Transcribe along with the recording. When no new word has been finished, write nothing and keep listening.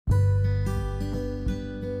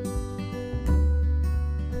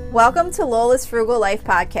Welcome to Lola's Frugal Life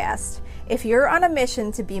Podcast. If you're on a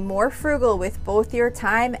mission to be more frugal with both your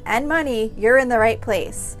time and money, you're in the right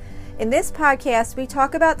place. In this podcast, we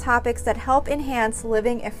talk about topics that help enhance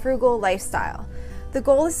living a frugal lifestyle. The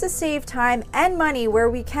goal is to save time and money where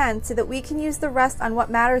we can so that we can use the rest on what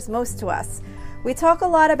matters most to us. We talk a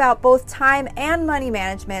lot about both time and money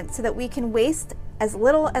management so that we can waste as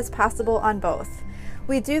little as possible on both.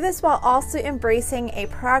 We do this while also embracing a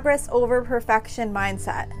progress over perfection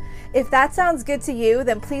mindset. If that sounds good to you,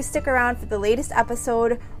 then please stick around for the latest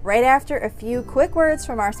episode right after a few quick words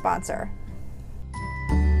from our sponsor.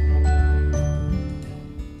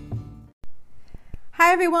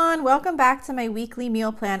 Hi everyone, welcome back to my weekly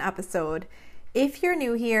meal plan episode. If you're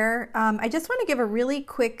new here, I just want to give a really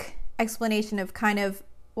quick explanation of kind of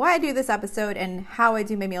why I do this episode and how I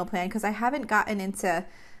do my meal plan, because I haven't gotten into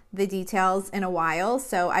the details in a while,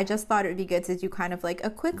 so I just thought it would be good to do kind of like a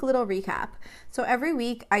quick little recap. So every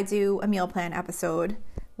week I do a meal plan episode,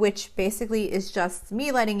 which basically is just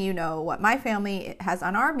me letting you know what my family has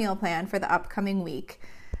on our meal plan for the upcoming week.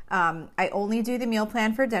 I only do the meal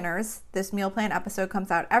plan for dinners. This meal plan episode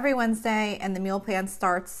comes out every Wednesday, and the meal plan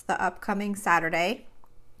starts the upcoming Saturday.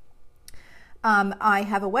 I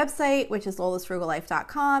have a website, which is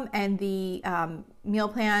lolasfrugallife.com, and the meal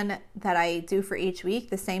plan that I do for each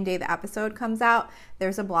week, the same day the episode comes out,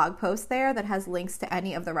 there's a blog post there that has links to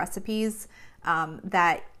any of the recipes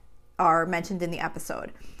that are mentioned in the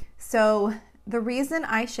episode. So the reason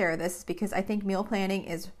I share this is because I think meal planning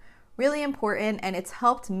is really important, and it's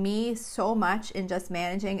helped me so much in just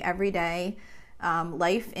managing everyday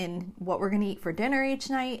life in what we're going to eat for dinner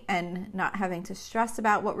each night, and not having to stress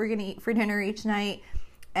about what we're going to eat for dinner each night,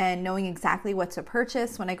 and knowing exactly what to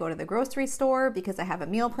purchase when I go to the grocery store because I have a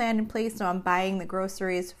meal plan in place. So I'm buying the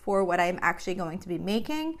groceries for what I'm actually going to be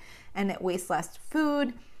making, and it wastes less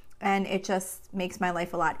food, and it just makes my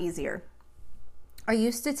life a lot easier. I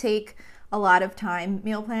used to take a lot of time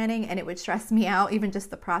meal planning, and it would stress me out, even just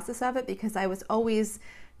the process of it, because I was always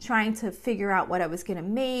trying to figure out what I was going to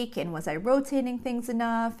make, and was I rotating things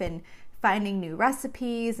enough, and finding new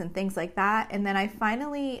recipes and things like that. And then I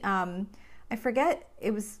finally, I forget,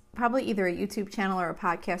 it was probably either a YouTube channel or a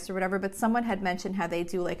podcast or whatever, but someone had mentioned how they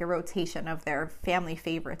do like a rotation of their family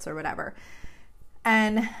favorites or whatever.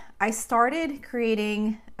 And I started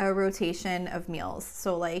creating a rotation of meals.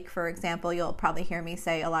 So like, for example, you'll probably hear me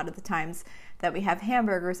say a lot of the times that we have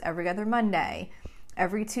hamburgers every other Monday.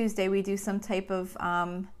 Every Tuesday we do some type of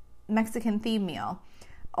Mexican theme meal.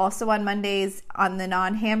 Also on Mondays, on the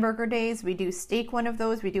non-hamburger days, we do steak one of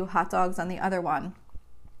those. We do hot dogs on the other one.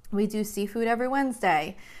 We do seafood every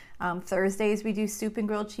Wednesday. Thursdays we do soup and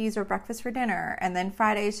grilled cheese or breakfast for dinner. And then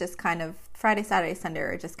Fridays just kind of, Friday, Saturday, Sunday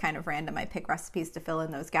are just kind of random. I pick recipes to fill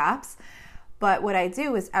in those gaps. But what I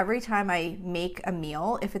do is every time I make a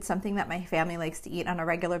meal, if it's something that my family likes to eat on a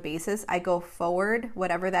regular basis, I go forward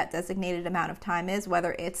whatever that designated amount of time is,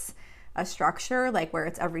 whether it's a structure, like where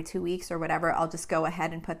it's every 2 weeks or whatever, I'll just go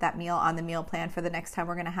ahead and put that meal on the meal plan for the next time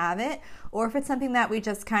we're going to have it. Or if it's something that we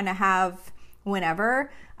just kind of have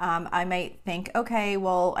whenever, I might think, okay,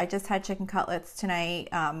 well, I just had chicken cutlets tonight.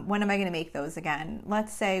 When am I going to make those again?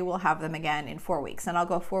 Let's say we'll have them again in 4 weeks, and I'll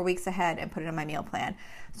go 4 weeks ahead and put it on my meal plan.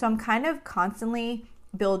 So I'm kind of constantly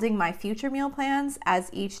building my future meal plans as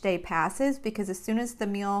each day passes, because as soon as the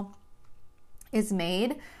meal is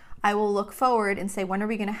made, I will look forward and say, when are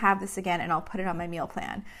we going to have this again? And I'll put it on my meal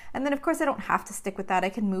plan. And then of course I don't have to stick with that. I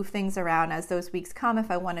can move things around as those weeks come.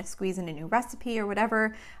 If I want to squeeze in a new recipe or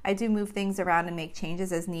whatever, I do move things around and make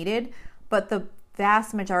changes as needed. But the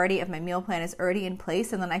vast majority of my meal plan is already in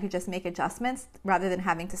place, and then I could just make adjustments rather than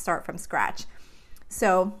having to start from scratch.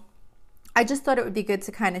 So I just thought it would be good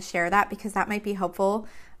to kind of share that, because that might be helpful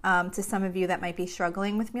to some of you that might be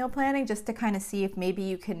struggling with meal planning, just to kind of see if maybe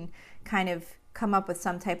you can kind of come up with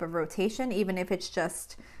some type of rotation, even if it's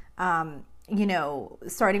just,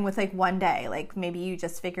 starting with like one day. Like maybe you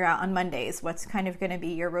just figure out on Mondays what's kind of going to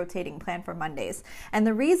be your rotating plan for Mondays. And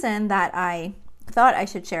the reason that I thought I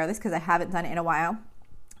should share this, because I haven't done it in a while,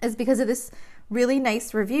 is because of this really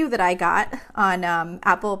nice review that I got on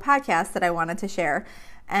Apple Podcasts that I wanted to share.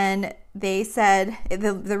 And they said,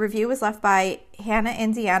 the review was left by Hannah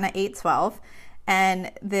Indiana 812, and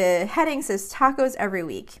the heading says tacos every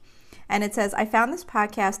week. And it says, I found this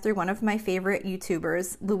podcast through one of my favorite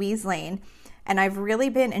YouTubers, Louise Lane, and I've really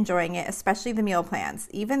been enjoying it, especially the meal plans.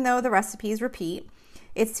 Even though the recipes repeat,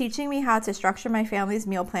 it's teaching me how to structure my family's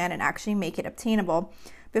meal plan and actually make it obtainable.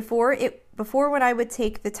 Before when I would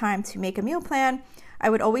take the time to make a meal plan, I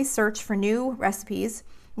would always search for new recipes,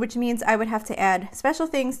 which means I would have to add special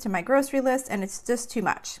things to my grocery list, and it's just too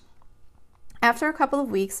much. After a couple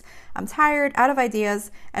of weeks, I'm tired, out of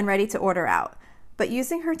ideas, and ready to order out. But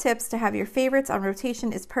using her tips to have your favorites on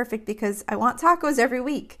rotation is perfect because I want tacos every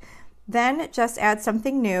week. Then just add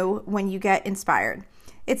something new when you get inspired.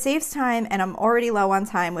 It saves time, and I'm already low on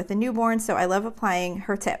time with a newborn, so I love applying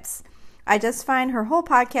her tips. I just find her whole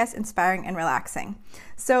podcast inspiring and relaxing.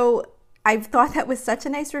 So I thought that was such a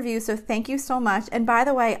nice review, so thank you so much. And by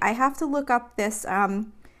the way, I have to look up this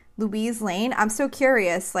Louise Lane. I'm so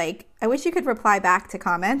curious. Like, I wish you could reply back to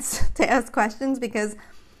comments to ask questions, because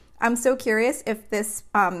I'm so curious if this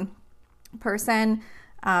person,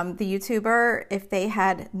 the YouTuber, if they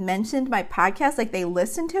had mentioned my podcast, like they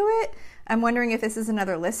listened to it. I'm wondering if this is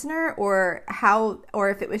another listener, or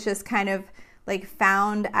if it was just kind of like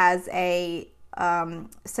found as a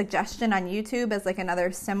suggestion on YouTube as like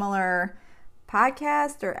another similar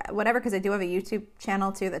podcast or whatever, because I do have a YouTube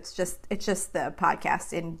channel too it's just the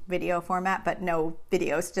podcast in video format, but no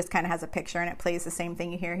videos, just kind of has a picture and it plays the same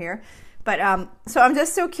thing you hear here. But so I'm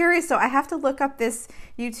just so curious, so I have to look up this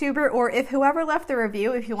YouTuber, or if whoever left the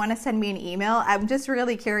review, if you want to send me an email. I'm just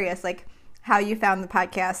really curious, like how you found the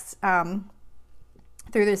podcast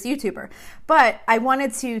through this YouTuber. But I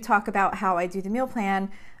wanted to talk about how I do the meal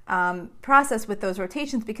plan process with those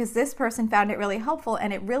rotations, because this person found it really helpful,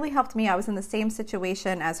 and it really helped me. I was in the same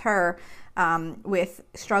situation as her, with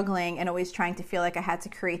struggling and always trying to feel like I had to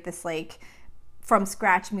create this like from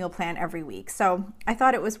scratch meal plan every week. So I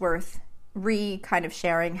thought it was worth kind of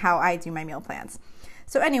sharing how I do my meal plans.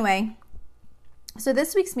 So anyway, so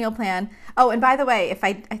this week's meal plan, oh, and by the way, I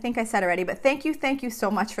think I said already, but thank you so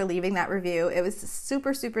much for leaving that review. It was a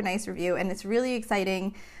super, super nice review, and it's really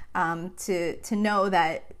exciting to know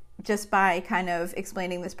that just by kind of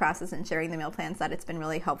explaining this process and sharing the meal plans, that it's been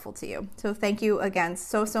really helpful to you. So thank you again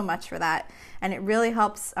so much for that. And it really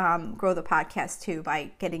helps grow the podcast too,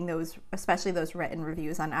 by getting those, especially those written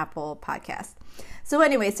reviews on Apple Podcasts. So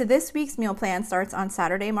anyway, so this week's meal plan starts on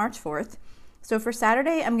Saturday, March 4th. So for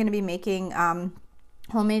Saturday, I'm going to be making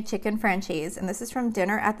homemade chicken franchise, and this is from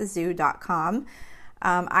dinneratthezoo.com.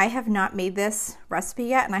 I have not made this recipe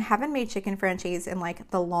yet, and I haven't made chicken franchise in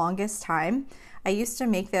like the longest time. I used to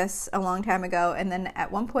make this a long time ago, and then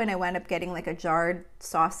at one point I wound up getting like a jarred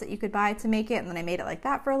sauce that you could buy to make it, and then I made it like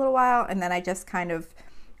that for a little while, and then I just kind of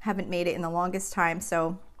haven't made it in the longest time.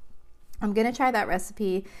 So I'm going to try that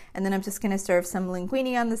recipe, and then I'm just going to serve some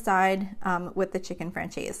linguine on the side with the chicken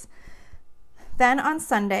franchise. Then on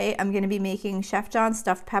Sunday, I'm going to be making Chef John's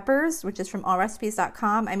stuffed peppers, which is from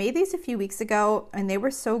allrecipes.com. I made these a few weeks ago, and they were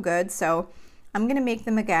so good, so I'm going to make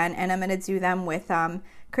them again, and I'm going to do them with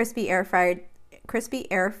crispy air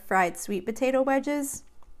fried sweet potato wedges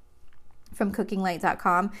from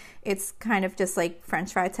cookinglight.com. It's kind of just like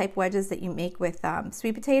French fry type wedges that you make with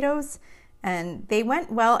sweet potatoes, and they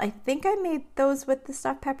went well. I think I made those with the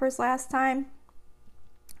stuffed peppers last time.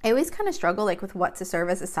 I always kind of struggle like with what to serve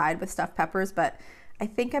as a side with stuffed peppers, but I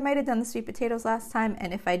think I might have done the sweet potatoes last time,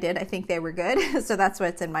 and if I did, I think they were good. So that's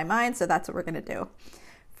what's in my mind, so that's what we're going to do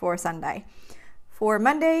for Sunday. For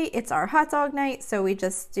Monday, it's our hot dog night, so we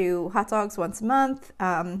just do hot dogs once a month.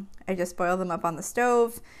 I just boil them up on the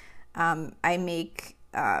stove. I make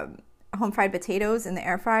home fried potatoes in the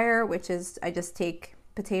air fryer, which is I just take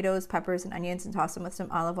potatoes, peppers, and onions and toss them with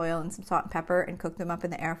some olive oil and some salt and pepper and cook them up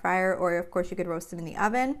in the air fryer, or of course you could roast them in the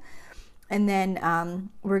oven. And then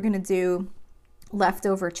we're going to do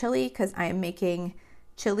leftover chili, because I am making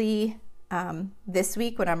chili this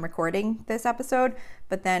week when I'm recording this episode,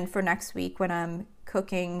 but then for next week when I'm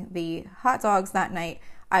cooking the hot dogs that night,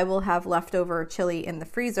 I will have leftover chili in the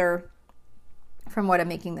freezer from what I'm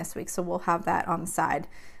making this week, so we'll have that on the side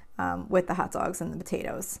with the hot dogs and the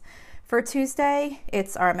potatoes. For Tuesday,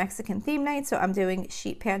 it's our Mexican theme night, so I'm doing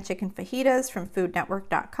sheet pan chicken fajitas from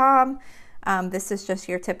foodnetwork.com. This is just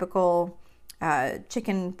your typical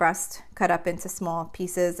chicken breast cut up into small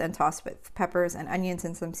pieces and tossed with peppers and onions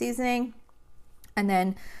and some seasoning, and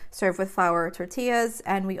then serve with flour tortillas.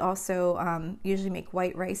 And we also usually make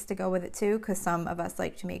white rice to go with it too, because some of us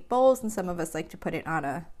like to make bowls and some of us like to put it on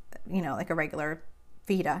a, like a regular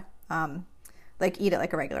fajita, like eat it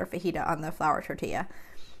like a regular fajita on the flour tortilla.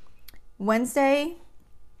 Wednesday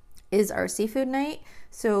is our seafood night.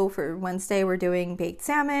 So for Wednesday, we're doing baked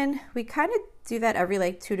salmon. We kind of do that every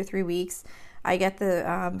like 2 to 3 weeks. I get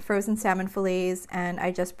the frozen salmon fillets, and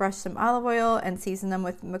I just brush some olive oil and season them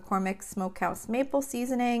with McCormick Smokehouse maple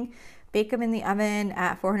seasoning. Bake them in the oven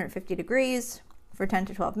at 450 degrees for 10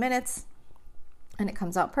 to 12 minutes, and it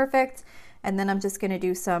comes out perfect. And then I'm just going to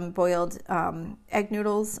do some boiled egg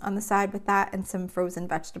noodles on the side with that, and some frozen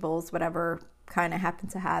vegetables, whatever kind of happen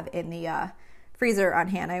to have in the freezer on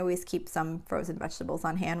hand. I always keep some frozen vegetables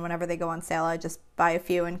on hand whenever they go on sale. I just buy a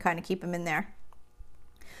few and kind of keep them in there.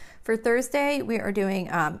 For Thursday, we are doing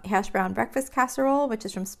hash brown breakfast casserole, which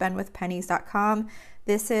is from spendwithpennies.com.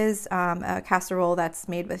 This is a casserole that's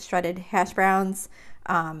made with shredded hash browns,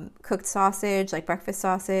 cooked sausage, like breakfast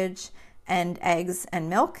sausage, and eggs and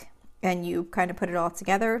milk. And you kind of put it all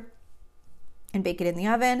together and bake it in the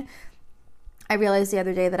oven. I realized the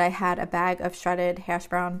other day that I had a bag of shredded hash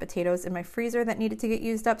brown potatoes in my freezer that needed to get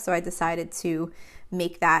used up, so I decided to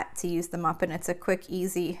make that to use them up, and it's a quick,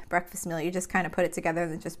 easy breakfast meal. You just kind of put it together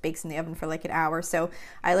and it just bakes in the oven for like an hour. So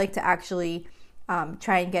I like to actually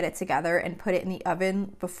try and get it together and put it in the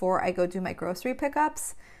oven before I go do my grocery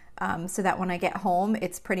pickups, so that when I get home,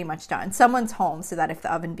 it's pretty much done. Someone's home so that if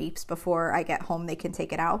the oven beeps before I get home, they can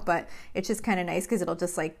take it out. But it's just kind of nice because it'll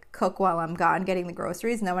just like cook while I'm gone getting the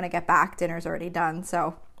groceries. And then when I get back, dinner's already done.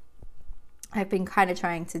 So I've been kind of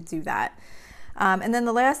trying to do that. And then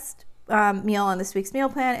the last meal on this week's meal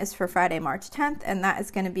plan is for Friday, March 10th. And that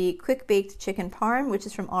is going to be quick baked chicken parm, which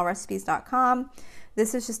is from allrecipes.com.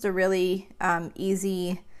 This is just a really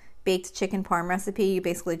easy baked chicken parm recipe. You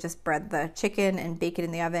basically just bread the chicken and bake it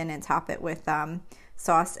in the oven and top it with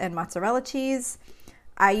sauce and mozzarella cheese.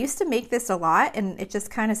 I used to make this a lot and it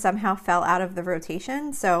just kind of somehow fell out of the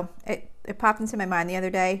rotation. So it popped into my mind the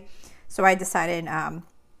other day. So I decided I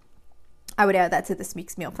would add that to this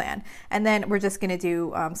week's meal plan. And then we're just going to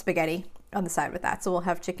do spaghetti on the side with that. So we'll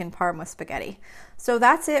have chicken parm with spaghetti. So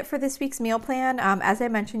that's it for this week's meal plan. As I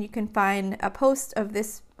mentioned, you can find a post of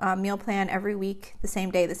this meal plan every week, the same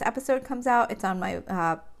day this episode comes out. It's on my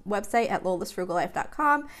website at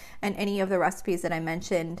lolasfrugallife.com, and any of the recipes that I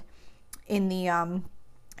mentioned in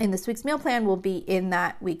this week's meal plan will be in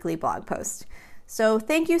that weekly blog post. So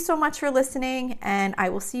thank you so much for listening, and I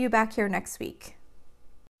will see you back here next week.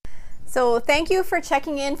 So thank you for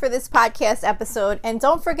checking in for this podcast episode. And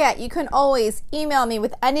don't forget, you can always email me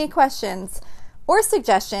with any questions or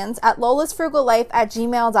suggestions at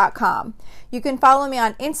lolasfrugallife@gmail.com. You can follow me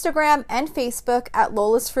on Instagram and Facebook at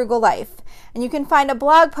lolasfrugallife. And you can find a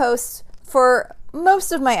blog post for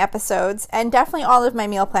most of my episodes and definitely all of my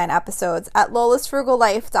meal plan episodes at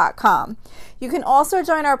lolasfrugallife.com. You can also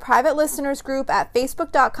join our private listeners group at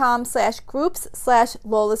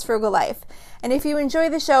facebook.com/groups/lolasfrugallife. And if you enjoy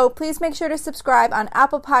the show, please make sure to subscribe on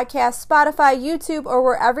Apple Podcasts, Spotify, YouTube, or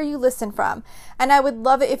wherever you listen from. And I would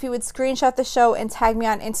love it if you would screenshot the show and tag me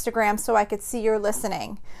on Instagram so I could see you're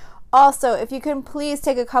listening. Also, if you can please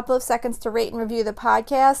take a couple of seconds to rate and review the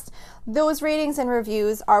podcast. Those ratings and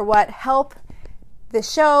reviews are what help the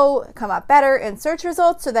show come up better in search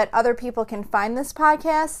results so that other people can find this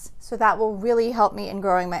podcast. So that will really help me in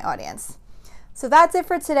growing my audience. So that's it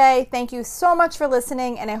for today. Thank you so much for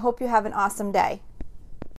listening, and I hope you have an awesome day.